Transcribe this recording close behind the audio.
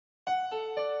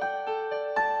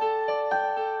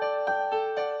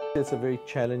It's a very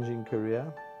challenging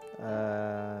career,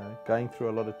 going through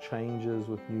a lot of changes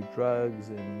with new drugs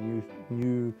and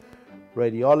new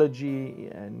radiology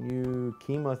and new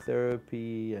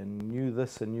chemotherapy and new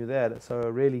this and new that. So a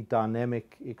really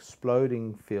dynamic,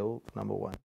 exploding field, number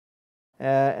one.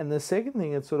 And the second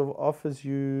thing, it sort of offers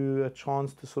you a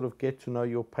chance to sort of get to know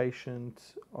your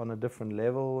patient on a different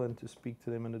level and to speak to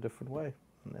them in a different way,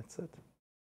 and that's it.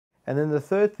 And then the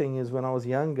third thing is, when I was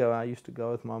younger, I used to go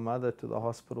with my mother to the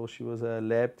hospital. She was a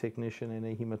lab technician in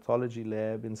a hematology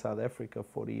lab in South Africa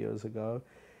 40 years ago.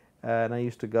 And I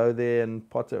used to go there and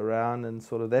potter around, and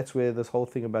sort of that's where this whole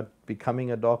thing about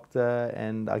becoming a doctor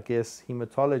and I guess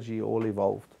hematology all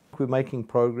evolved. We're making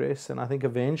progress, and I think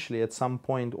eventually at some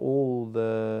point all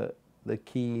the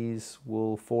keys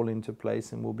will fall into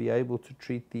place and we'll be able to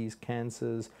treat these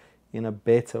cancers in a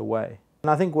better way. And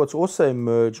I think what's also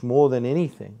emerged more than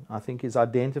anything, I think, is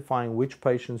identifying which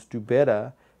patients do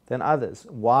better than others.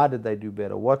 Why did they do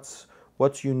better? What's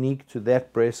unique to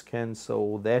that breast cancer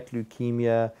or that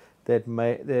leukemia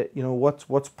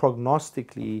what's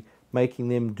prognostically making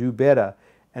them do better?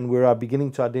 And we are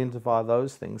beginning to identify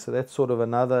those things. So that's sort of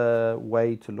another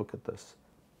way to look at this,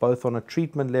 both on a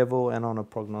treatment level and on a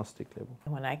prognostic level.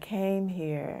 When I came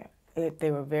here,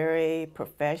 they were very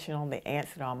professional. They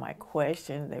answered all my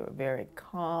questions. They were very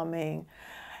calming.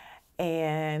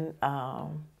 And,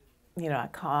 I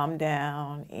calmed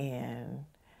down and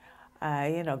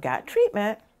I, got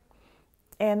treatment.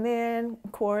 And then,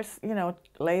 of course,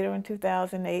 later in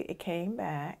 2008, it came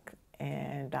back,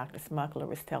 and Dr. Smukler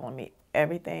was telling me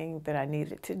everything that I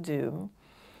needed to do.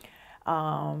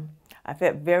 I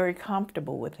felt very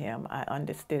comfortable with him. I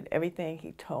understood everything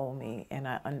he told me, and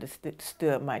I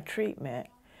understood my treatment.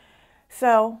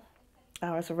 So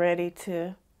I was ready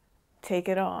to take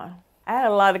it on. I had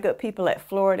a lot of good people at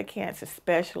Florida Cancer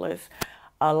Specialists,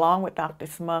 along with Dr.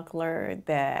 Smukler,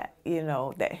 that,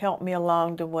 that helped me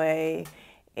along the way.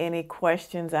 Any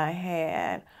questions I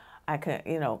had, I could,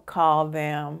 call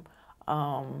them.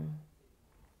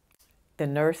 The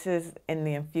nurses in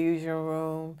the infusion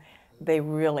room, they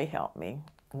really helped me.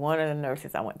 One of the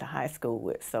nurses I went to high school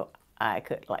with, so I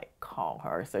could call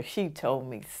her. So she told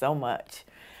me so much.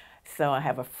 So I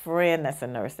have a friend that's a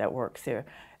nurse that works here.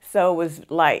 So it was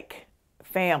like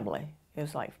family. It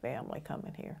was like family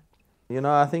coming here.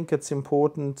 I think it's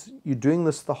important, you're doing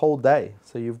this the whole day,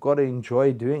 so you've got to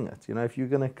enjoy doing it. If you're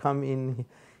going to come in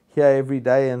here every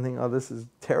day and think, oh, this is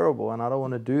terrible, and I don't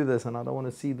want to do this, and I don't want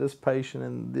to see this patient,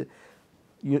 and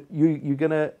you're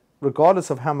going to, regardless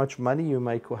of how much money you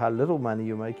make or how little money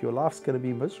you make, your life's going to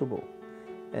be miserable.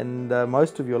 And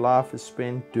most of your life is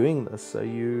spent doing this, so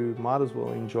you might as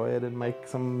well enjoy it and make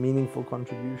some meaningful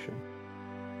contribution.